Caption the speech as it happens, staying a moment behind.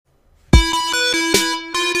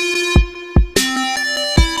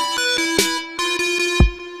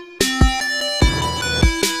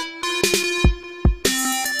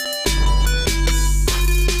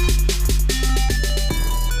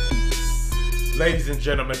Ladies and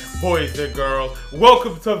gentlemen, boys and girls,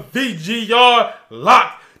 welcome to VGR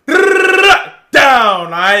Lock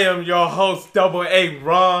Down. I am your host, Double A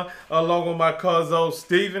Ron, along with my cousin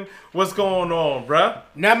Steven. What's going on, bruh?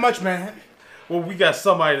 Not much, man. Well, we got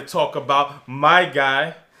somebody to talk about. My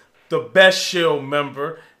guy, the best Shield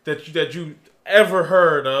member that you ever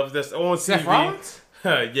heard of that's on Seth TV. Rollins?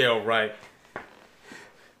 Yeah, right.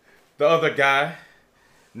 The other guy,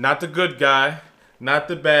 not the good guy, not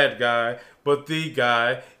the bad guy, but the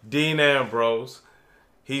guy, Dean Ambrose.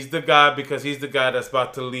 He's the guy because he's the guy that's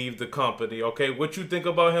about to leave the company, okay? What you think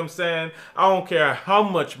about him saying, I don't care how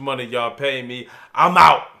much money y'all pay me, I'm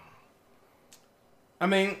out. I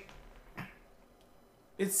mean,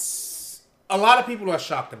 it's a lot of people are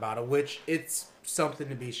shocked about it, which it's something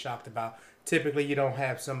to be shocked about. Typically, you don't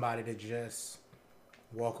have somebody to just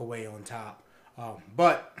walk away on top.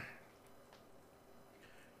 But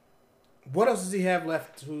what else does he have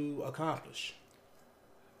left to accomplish?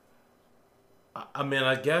 I mean,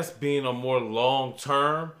 I guess being a more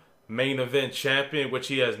long-term main event champion, which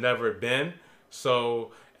he has never been.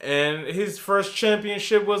 So, and his first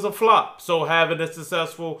championship was a flop. So having a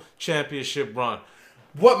successful championship run.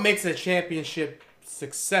 What makes a championship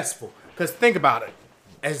successful? Because think about it.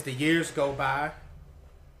 As the years go by,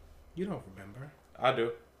 you don't remember. I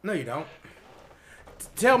do. No, you don't.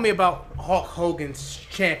 Tell me about Hulk Hogan's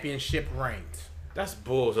championship reigns. That's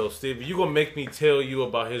bull, though, Steve. You gonna make me tell you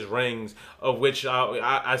about his rings, of which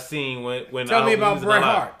I seen when Tell me about was Bret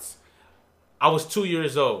alive. Hart's. I was 2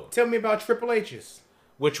 years old. Tell me about Triple H's.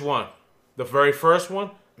 Which one? The very first one?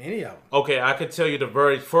 Any of them. Okay, I could tell you the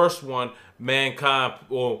very first one. Mankind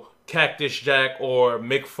or Cactus Jack or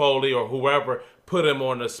Mick Foley or whoever put him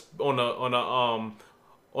on the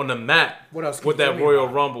mat. What else can with you that tell me Royal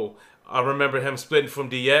about? Rumble? I remember him splitting from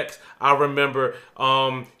DX. I remember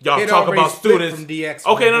y'all He'd talk already about split students from DX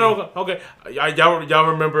Okay, already. okay. Y'all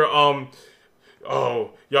remember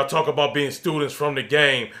y'all talk about being students from the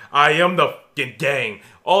game. I am the fucking game.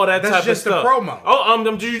 All that That's type just of a stuff. promo. Oh,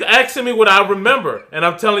 I'm just asking me what I remember, and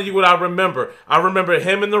I'm telling you what I remember. I remember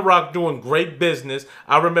him and The Rock doing great business.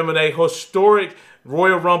 I remember that historic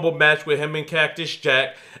Royal Rumble match with him and Cactus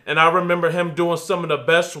Jack, and I remember him doing some of the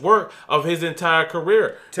best work of his entire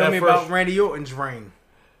career. Tell me about Randy Orton's reign.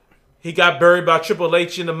 He got buried by Triple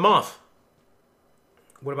H in a month.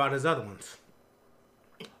 What about his other ones?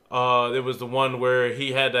 There was the one where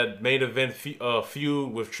he had that main event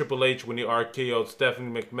feud with Triple H when he RKO'd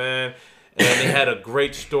Stephanie McMahon, and they had a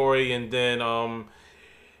great story. And then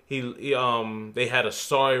they had a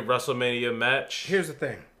sorry WrestleMania match. Here's the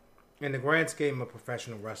thing. In the grand scheme of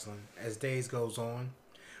professional wrestling, as days goes on,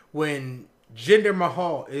 when Jinder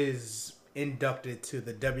Mahal is inducted to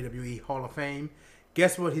the WWE Hall of Fame,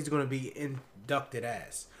 guess what he's going to be inducted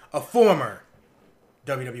as? A former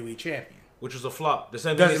WWE champion. Which was a flop. The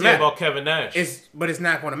same thing they Doesn't say matter. about Kevin Nash. But it's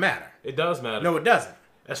not going to matter. It does matter. No, it doesn't.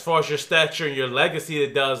 As far as your stature and your legacy,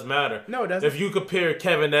 it does matter. No, it doesn't. If you compare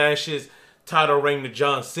Kevin Nash's title reign to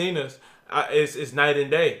John Cena's, it's night and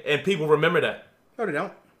day. And people remember that. No, they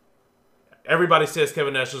don't. Everybody says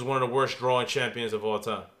Kevin Nash is one of the worst drawing champions of all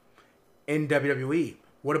time. In WWE.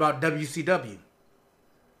 What about WCW?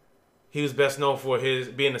 He was best known for his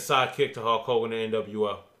being a sidekick to Hulk Hogan in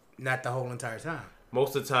NWO. Not the whole entire time.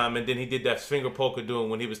 Most of the time, and then he did that finger poker doing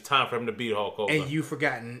when it was time for him to beat Hulk Hogan. And you've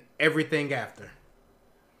forgotten everything after.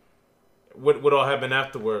 What all happened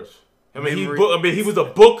afterwards? I mean, Memory. he was a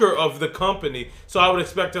booker of the company, so I would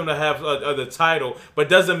expect him to have the title, but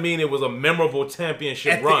doesn't mean it was a memorable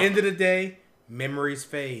championship At run. the end of the day, memories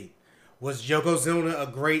fade. Was Yokozuna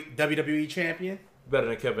a great WWE champion? Better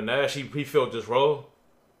than Kevin Nash. He filled this role.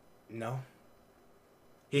 No.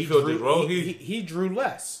 He filled this role. He drew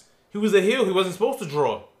less. He was a heel. He wasn't supposed to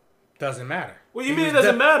draw. Doesn't matter. What do you mean it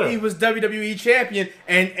doesn't matter? He was WWE champion,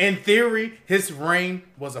 and in theory, his reign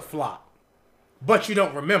was a flop. But you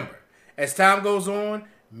don't remember. As time goes on,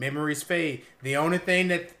 memories fade. The only thing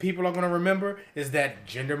that people are going to remember is that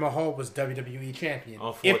Jinder Mahal was WWE champion.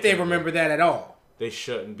 If they Unfortunately. remember that at all. They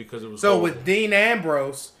shouldn't because it was So over. with Dean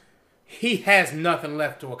Ambrose, he has nothing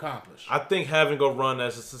left to accomplish. I think having a run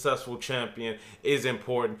as a successful champion is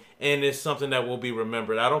important, and it's something that will be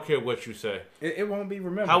remembered. I don't care what you say. It won't be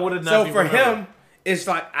remembered. How would it not so be for remembered? him, it's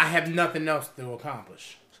like I have nothing else to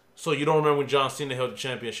accomplish. So you don't remember when John Cena held the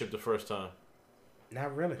championship the first time?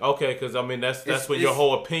 Not really. Okay, because I mean that's It's- when your it's-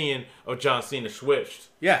 whole opinion of John Cena switched.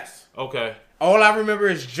 Yes. Okay, All I remember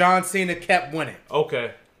is John Cena kept winning.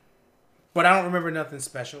 okay. But I don't remember nothing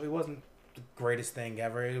special. It wasn't the greatest thing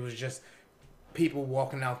ever. It was just people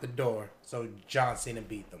walking out the door. So John Cena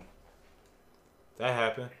beat them. That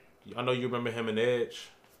happened. I know you remember him and Edge.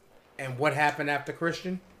 And what happened after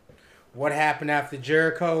Christian? What happened after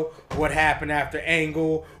Jericho? What happened after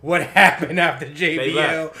Angle? What happened after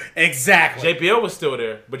JBL? Exactly. JBL was still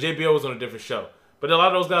there, but JBL was on a different show. But a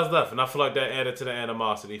lot of those guys left, and I feel like that added to the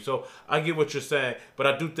animosity. So I get what you're saying, but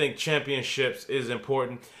I do think championships is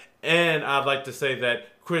important. And I'd like to say that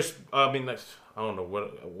I don't know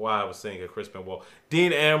why I was saying Chris Benoit.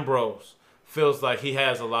 Dean Ambrose feels like he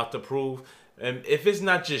has a lot to prove. And if it's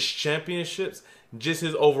not just championships, just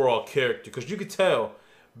his overall character. Because you could tell,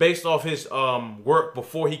 based off his work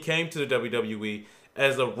before he came to the WWE,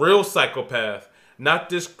 as a real psychopath, not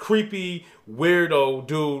this creepy weirdo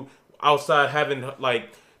dude outside having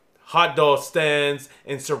like hot dog stands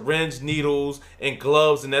and syringe needles and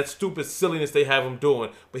gloves and that stupid silliness they have him doing.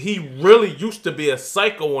 But he really used to be a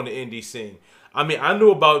psycho on the indie scene. I mean, I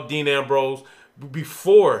knew about Dean Ambrose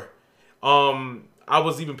before I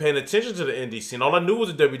was even paying attention to the indie scene. All I knew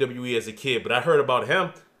was the WWE as a kid, but I heard about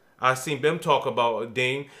him. I seen them talk about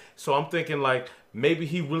Dean. So I'm thinking like maybe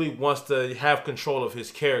he really wants to have control of his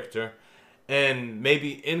character. And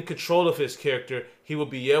maybe in control of his character, he will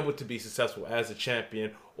be able to be successful as a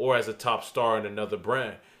champion or as a top star in another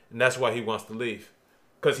brand. And that's why he wants to leave.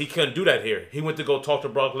 Because he couldn't do that here. He went to go talk to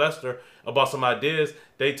Brock Lesnar about some ideas.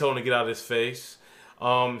 They told him to get out of his face.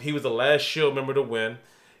 He was the last Shield member to win.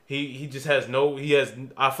 He just has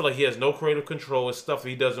I feel like he has no creative control. It's stuff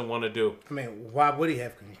he doesn't want to do. I mean, why would he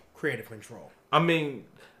have creative control? I mean,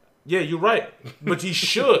 yeah, you're right. But he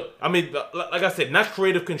should. I mean, like I said, not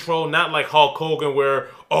creative control, not like Hulk Hogan where,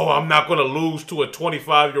 oh, I'm not going to lose to a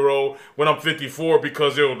 25-year-old when I'm 54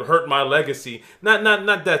 because it'll hurt my legacy. Not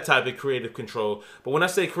that type of creative control. But when I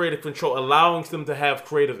say creative control, allowing them to have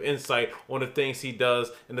creative insight on the things he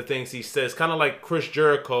does and the things he says. Kind of like Chris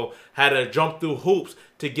Jericho had to jump through hoops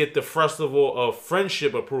to get the Festival of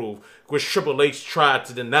Friendship approved, which Triple H tried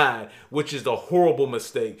to deny, which is a horrible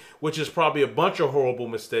mistake, which is probably a bunch of horrible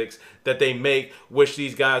mistakes that they make, which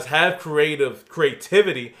these guys have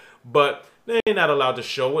creativity, but they're not allowed to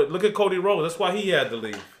show it. Look at Cody Rhodes. That's why he had to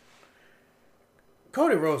leave.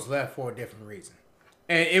 Cody Rhodes left for a different reason.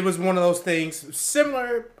 And it was one of those things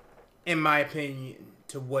similar, in my opinion,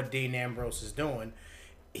 to what Dean Ambrose is doing.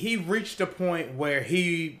 He reached a point where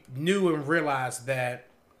he knew and realized that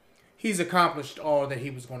he's accomplished all that he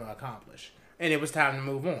was going to accomplish. And it was time to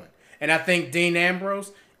move on. And I think Dean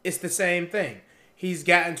Ambrose, it's the same thing. He's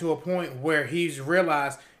gotten to a point where he's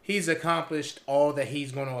realized he's accomplished all that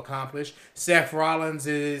he's going to accomplish. Seth Rollins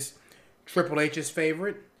is Triple H's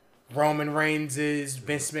favorite. Roman Reigns is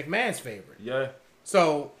Vince McMahon's favorite. Yeah.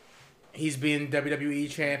 So he's been WWE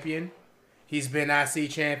champion. He's been IC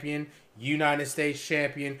champion, United States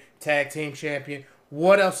champion, tag team champion.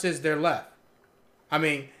 What else is there left? I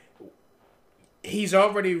mean, he's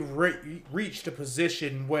already reached a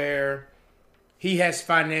position where he has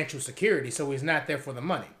financial security, so he's not there for the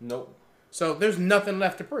money. Nope. So there's nothing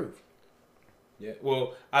left to prove. Yeah.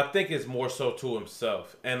 Well, I think it's more so to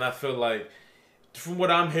himself. And I feel like, from what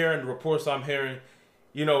I'm hearing, the reports I'm hearing,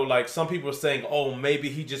 you know, like some people are saying, oh, maybe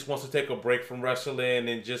he just wants to take a break from wrestling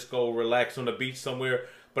and just go relax on the beach somewhere.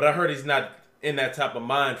 But I heard he's not in that type of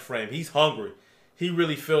mind frame. He's hungry. He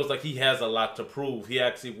really feels like he has a lot to prove. He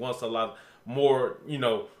actually wants a lot more, you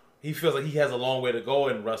know, he feels like he has a long way to go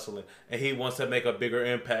in wrestling. And he wants to make a bigger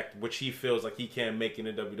impact, which he feels like he can't make in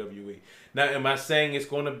the WWE. Now, am I saying it's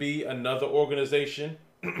going to be another organization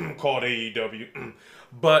called AEW?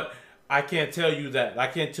 But I can't tell you that. I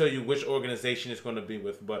can't tell you which organization it's going to be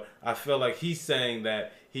with. But I feel like he's saying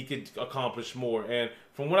that he could accomplish more. And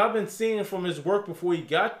from what I've been seeing from his work before he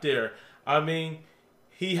got there, I mean,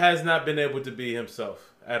 he has not been able to be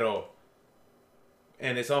himself at all.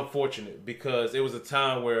 And it's unfortunate because it was a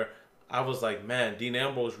time where I was like, man, Dean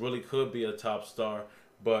Ambrose really could be a top star,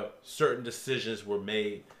 but certain decisions were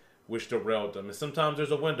made which derailed them. And sometimes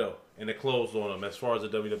there's a window and it closed on them as far as the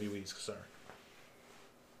WWE is concerned.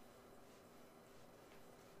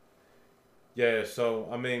 Yeah, so,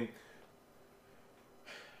 I mean,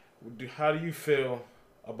 how do you feel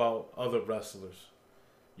about other wrestlers,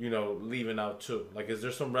 you know, leaving out too? Like, is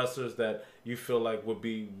there some wrestlers that you feel like would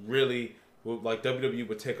be really, like WWE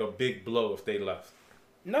would take a big blow if they left?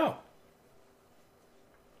 No.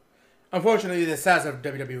 Unfortunately, the size of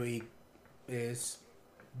WWE is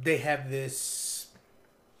they have this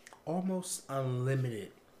almost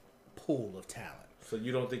unlimited pool of talent. So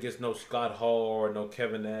you don't think it's no Scott Hall or no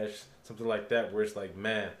Kevin Nash, something like that, where it's like,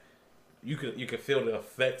 man, you can feel the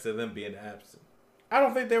effects of them being absent? I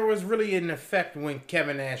don't think there was really an effect when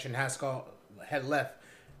Kevin Nash and Haskell had left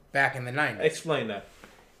back in the 90s. Explain that.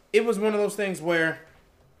 It was one of those things where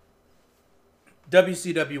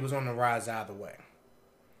WCW was on the rise either way.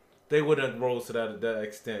 They wouldn't rose to that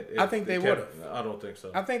extent. I think they would have. I don't think so.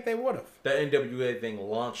 I think they would have. The NWA thing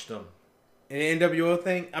launched them. And the NWO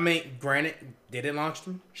thing, I mean, granted, did it launch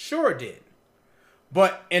them? Sure it did.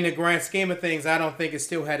 But in the grand scheme of things, I don't think it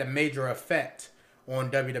still had a major effect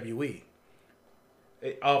on WWE.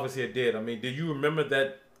 Obviously it did. I mean, do you remember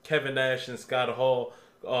that Kevin Nash and Scott Hall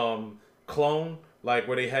clone? Like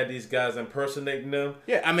where they had these guys impersonating them?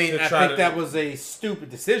 Yeah, I mean, I think that was a stupid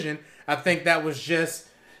decision. I think that was just...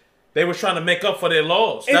 They were trying to make up for their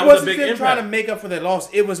loss. That was a big impact. Trying to make up for their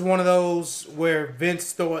loss. It was one of those where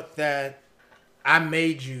Vince thought that I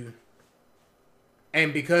made you,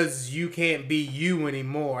 and because you can't be you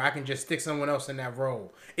anymore, I can just stick someone else in that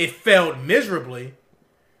role. It failed miserably,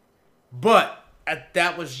 but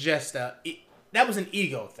that was just that was an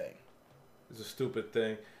ego thing. It's a stupid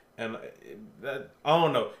thing, and I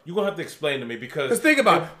don't know. You're gonna have to explain to me because think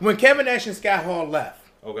about it. When Kevin Nash and Scott Hall left,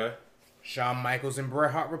 okay, Shawn Michaels and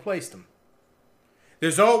Bret Hart replaced them.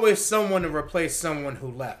 There's always someone to replace someone who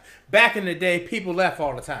left. Back in the day, people left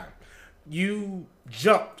all the time. You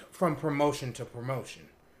jumped from promotion to promotion.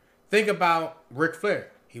 Think about Ric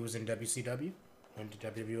Flair. He was in WCW, went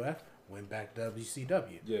to WWF, went back to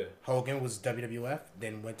WCW. Yeah. Hogan was WWF,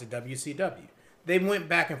 then went to WCW. They went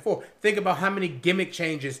back and forth. Think about how many gimmick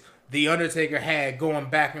changes The Undertaker had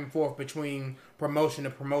going back and forth between promotion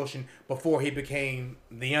to promotion before he became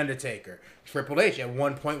The Undertaker. Triple H at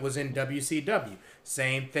one point was in WCW.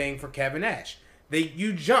 Same thing for Kevin Nash.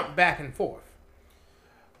 You jump back and forth.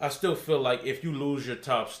 I still feel like if you lose your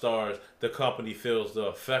top stars, the company feels the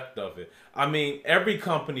effect of it. I mean, every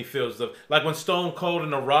company feels like when Stone Cold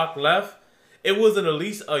and The Rock left, it wasn't at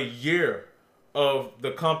least a year of the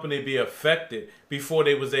company be affected before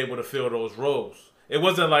they was able to fill those roles. It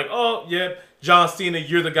wasn't like, oh, yeah, John Cena,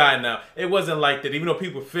 you're the guy now. It wasn't like that, even though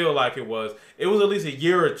people feel like it was. It was at least a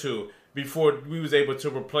year or two before we was able to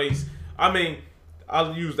replace, I mean,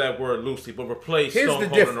 I'll use that word loosely, but replace Stone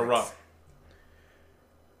Cold and The Rock.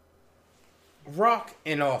 Rock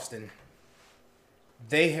and Austin,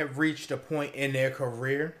 they have reached a point in their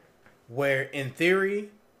career where, in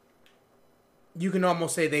theory, you can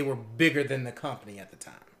almost say they were bigger than the company at the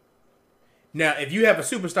time. Now, if you have a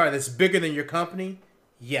superstar that's bigger than your company,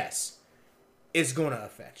 yes, it's going to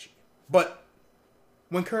affect you. But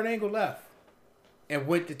when Kurt Angle left and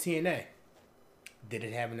went to TNA, did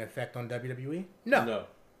it have an effect on WWE? No.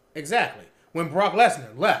 Exactly. When Brock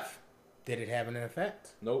Lesnar left, did it have an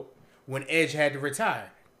effect? Nope. When Edge had to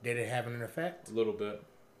retire, did it have an effect? A little bit.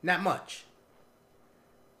 Not much.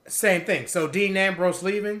 Same thing. So Dean Ambrose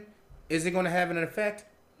leaving, is it going to have an effect?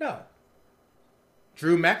 No.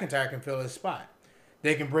 Drew McIntyre can fill his spot.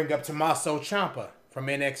 They can bring up Tommaso Ciampa from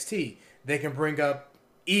NXT. They can bring up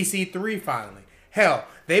EC3 finally. Hell,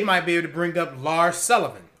 they might be able to bring up Lars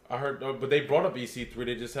Sullivan. I heard, but they brought up EC3.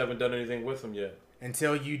 They just haven't done anything with him yet.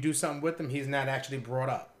 Until you do something with him, he's not actually brought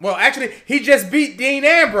up. Well, actually, he just beat Dean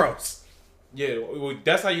Ambrose. Yeah, well,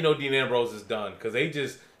 that's how you know Dean Ambrose is done, because they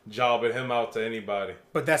just jobbing him out to anybody.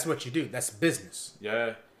 But that's what you do. That's business.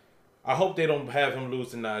 Yeah. I hope they don't have him lose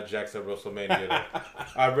to Nia Jax at WrestleMania.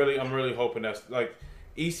 I'm really hoping that's like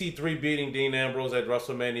EC3 beating Dean Ambrose at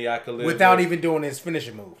WrestleMania. I could live without even doing his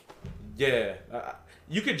finishing move. Yeah,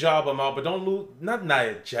 you could job him out, but don't lose. Not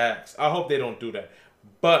Nia Jax. I hope they don't do that.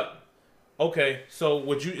 But okay, so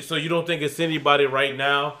you don't think it's anybody right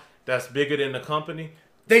now that's bigger than the company?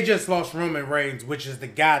 They just lost Roman Reigns, which is the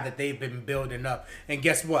guy that they've been building up. And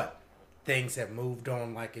guess what? Things have moved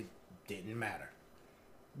on like it didn't matter.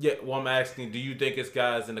 Yeah, well, I'm asking, do you think it's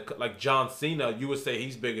guys like John Cena? You would say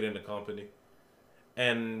he's bigger than the company,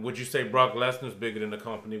 and would you say Brock Lesnar's bigger than the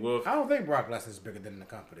company? Well, I don't think Brock Lesnar's bigger than the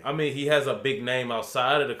company. I mean, he has a big name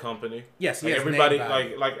outside of the company. Yes, like everybody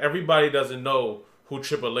like everybody doesn't know who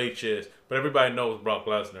Triple H is, but everybody knows Brock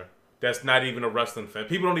Lesnar. That's not even a wrestling fan.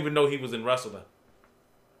 People don't even know he was in wrestling.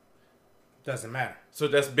 Doesn't matter. So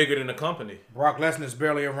that's bigger than the company. Brock Lesnar's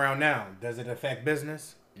barely around now. Does it affect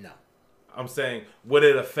business? No. I'm saying, would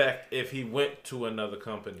it affect if he went to another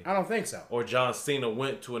company? I don't think so. Or John Cena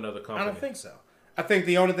went to another company? I don't think so. I think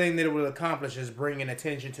the only thing that it would accomplish is bringing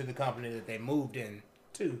attention to the company that they moved in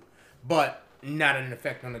to, but not an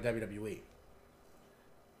effect on the WWE.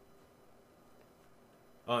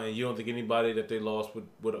 And you don't think anybody that they lost would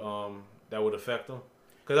that would affect them?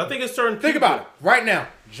 Because I think it's certain. Think about it. Right now,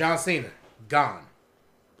 John Cena gone.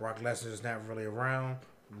 Brock Lesnar is not really around.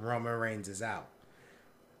 Roman Reigns is out.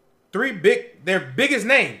 Their biggest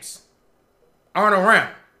names aren't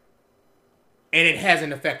around, and it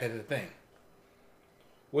hasn't affected the thing.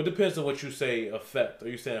 Well, it depends on what you say affect. Are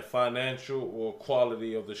you saying financial or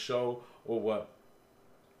quality of the show or what?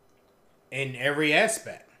 In every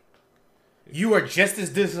aspect. You are just as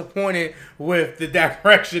disappointed with the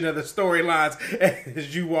direction of the storylines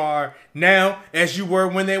as you are now as you were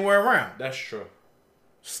when they were around. That's true.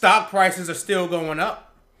 Stock prices are still going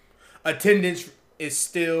up. Attendance is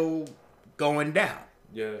still going down.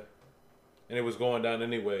 Yeah. And it was going down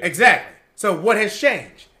anyway. Exactly. So what has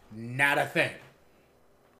changed? Not a thing.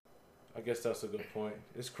 I guess that's a good point.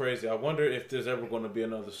 It's crazy. I wonder if there's ever going to be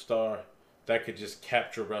another star that could just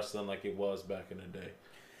capture wrestling like it was back in the day.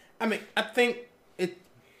 I mean, I think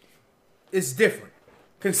it's different.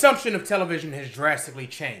 Consumption of television has drastically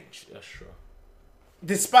changed. That's true.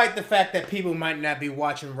 Despite the fact that people might not be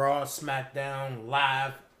watching Raw, SmackDown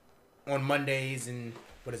live on Mondays and,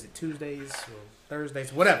 Tuesdays or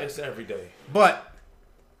Thursdays, whatever. It's every day. But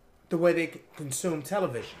the way they consume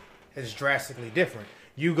television is drastically different.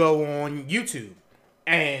 You go on YouTube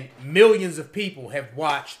and millions of people have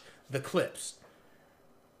watched the clips.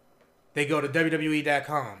 They go to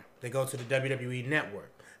WWE.com. They go to the WWE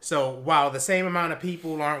Network. So while the same amount of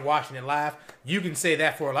people aren't watching it live, you can say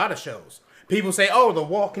that for a lot of shows. People say, oh, The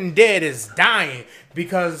Walking Dead is dying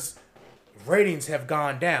because ratings have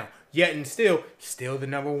gone down. Yet and still the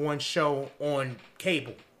number one show on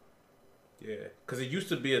cable. Yeah, because it used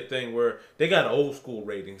to be a thing where they got old school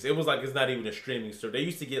ratings. It was like it's not even a streaming service. They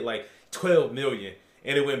used to get like 12 million,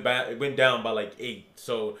 and it went down by like 8.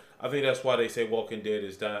 So I think that's why they say Walking Dead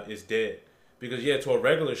is dead. Because yeah, to a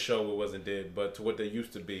regular show it wasn't dead, but to what they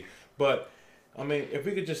used to be. But I mean, if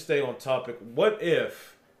we could just stay on topic, what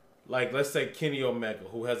if, like, let's say Kenny Omega,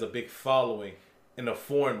 who has a big following in the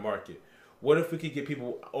foreign market, what if we could get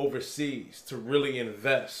people overseas to really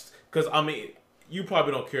invest? Because I mean, you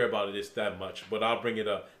probably don't care about this that much, but I'll bring it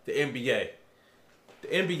up. The NBA. The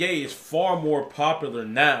NBA is far more popular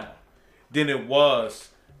now than it was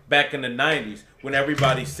back in the 90s when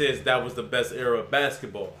everybody says that was the best era of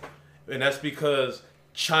basketball. And that's because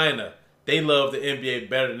China, they love the NBA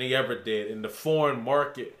better than they ever did. In the foreign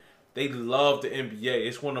market, they love the NBA.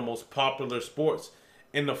 It's one of the most popular sports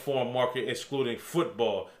in the foreign market, excluding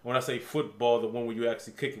football. When I say football, the one where you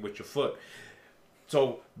actually kick it with your foot.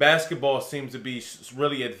 So basketball seems to be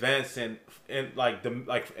really advancing, and like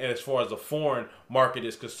as far as the foreign market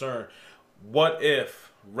is concerned. What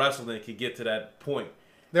if wrestling could get to that point?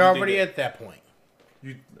 They're already at that point.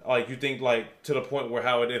 You think to the point where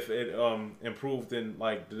how if it improved in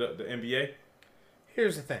like the NBA?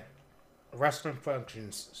 Here's the thing. Wrestling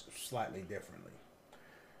functions slightly differently.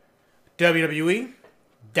 WWE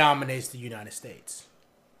dominates the United States.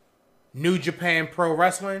 New Japan Pro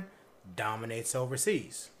Wrestling dominates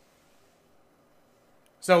overseas.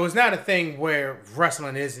 So it's not a thing where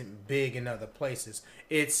wrestling isn't big in other places.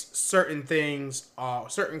 It's certain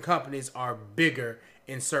companies are bigger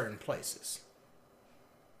in certain places.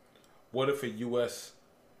 What if a U.S.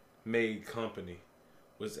 made company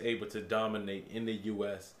was able to dominate in the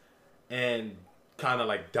U.S. and kind of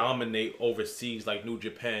like dominate overseas like New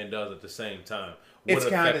Japan does at the same time? It's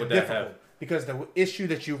kind of difficult because the issue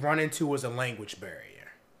that you run into is a language barrier.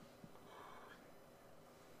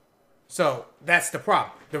 So that's the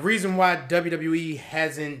problem. The reason why WWE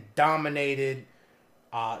hasn't dominated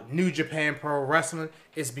New Japan Pro Wrestling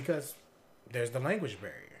is because there's the language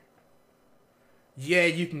barrier. Yeah,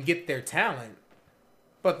 you can get their talent,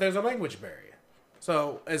 but there's a language barrier.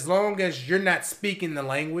 So as long as you're not speaking the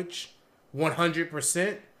language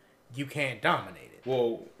 100%, you can't dominate it.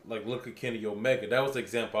 Well, like look at Kenny Omega. That was the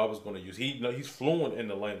example I was going to use. He's fluent in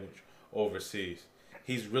the language overseas.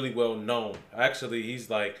 He's really well known. Actually, he's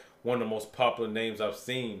like one of the most popular names I've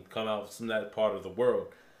seen come out from that part of the world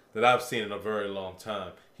that I've seen in a very long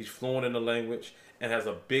time. He's fluent in the language and has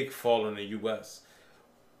a big following in the U.S.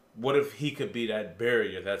 What if he could be that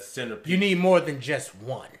barrier, that centerpiece? You need more than just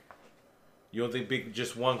one. You don't think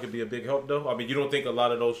just one could be a big help, though? I mean, you don't think a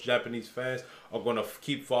lot of those Japanese fans are going to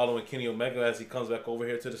keep following Kenny Omega as he comes back over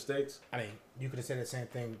here to the States? I mean, you could have said the same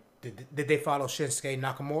thing. Did they follow Shinsuke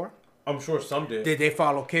Nakamura? I'm sure some did. Did they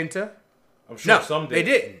follow Kenta? I'm sure some did. They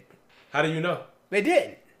didn't. How do you know? They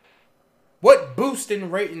didn't. What boost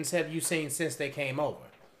in ratings have you seen since they came over?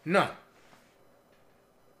 None.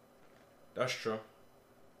 That's true.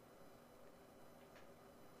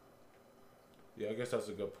 Yeah, I guess that's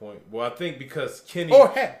a good point. Well, I think because Kenny... Or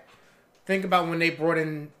heck, think about when they brought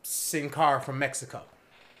in Sin Cara from Mexico.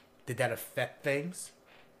 Did that affect things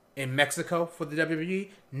in Mexico for the WWE?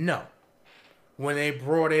 No. When they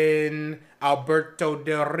brought in Alberto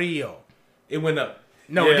Del Rio. It went up.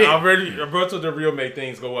 No, it didn't. Alberto Del Rio made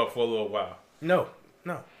things go up for a little while. No,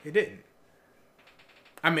 it didn't.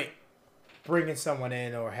 I mean, bringing someone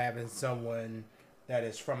in or having someone that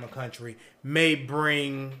is from a country may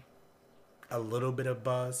bring a little bit of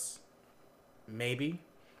buzz, maybe,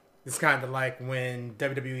 It's kind of like when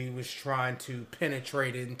WWE was trying to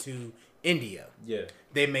penetrate into India. Yeah.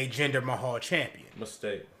 They made Jinder Mahal champion.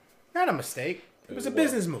 Mistake. Not a mistake. It was a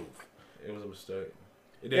business move. It was a mistake.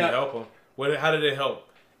 It didn't help him. How did it help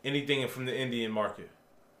anything from the Indian market?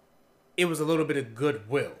 It was a little bit of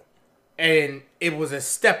goodwill. And it was a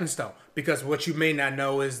stepping stone. Because what you may not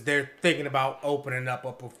know is they're thinking about opening up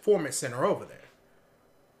a performance center over there.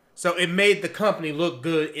 So it made the company look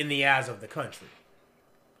good in the eyes of the country.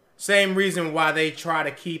 Same reason why they try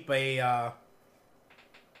to keep a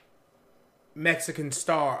Mexican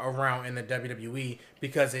star around in the WWE,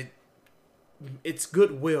 because it's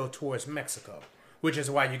goodwill towards Mexico, which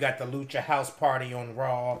is why you got the Lucha House Party on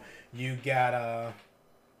Raw. You got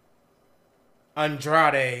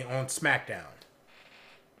Andrade on SmackDown.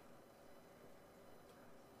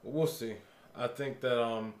 We'll see. I think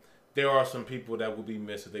that there are some people that will be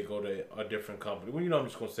missed if they go to a different company. Well, I'm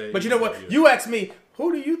just gonna say. But you know what? You asked me,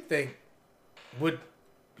 who do you think would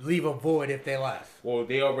leave a void if they left? Well,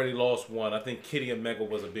 they already lost one. I think Kenny Omega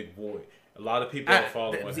was a big void. A lot of people are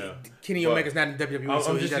following him. Kenny Omega's not in WWE,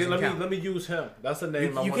 so he doesn't count. Let me use him. That's the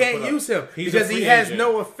name. You can't use him because he has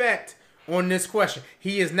no effect on this question.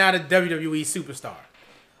 He is not a WWE superstar.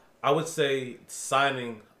 I would say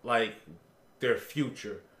signing like their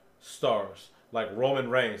future stars, like Roman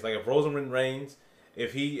Reigns. Like if Roman Reigns,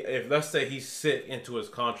 if let's say he sit into his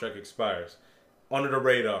contract expires, under the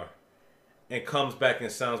radar, and comes back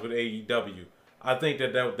and signs with AEW, I think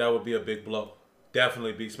that would be a big blow.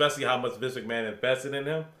 Definitely be, especially how much Vince McMahon invested in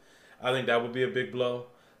him. I think that would be a big blow.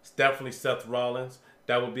 It's definitely Seth Rollins.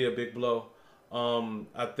 That would be a big blow.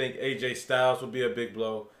 I think AJ Styles would be a big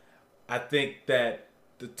blow. I think that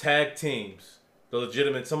the tag teams,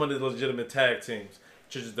 some of the legitimate tag teams,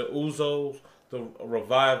 such as the Usos, the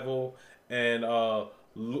Revival, and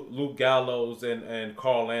Luke Gallows and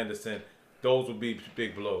Carl Anderson, those would be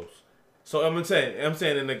big blows. So I'm saying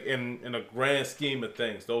in a grand scheme of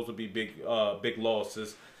things, those would be big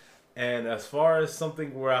losses. And as far as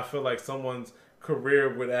something where I feel like someone's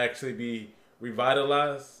career would actually be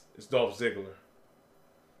revitalized, it's Dolph Ziggler.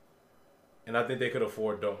 And I think they could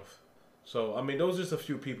afford Dolph. So I mean, those are just a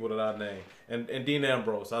few people that I named, and Dean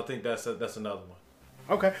Ambrose. I think that's another one.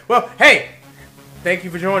 Okay. Well, hey, thank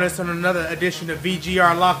you for joining us on another edition of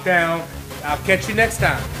VGR Lockdown. I'll catch you next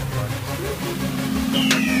time.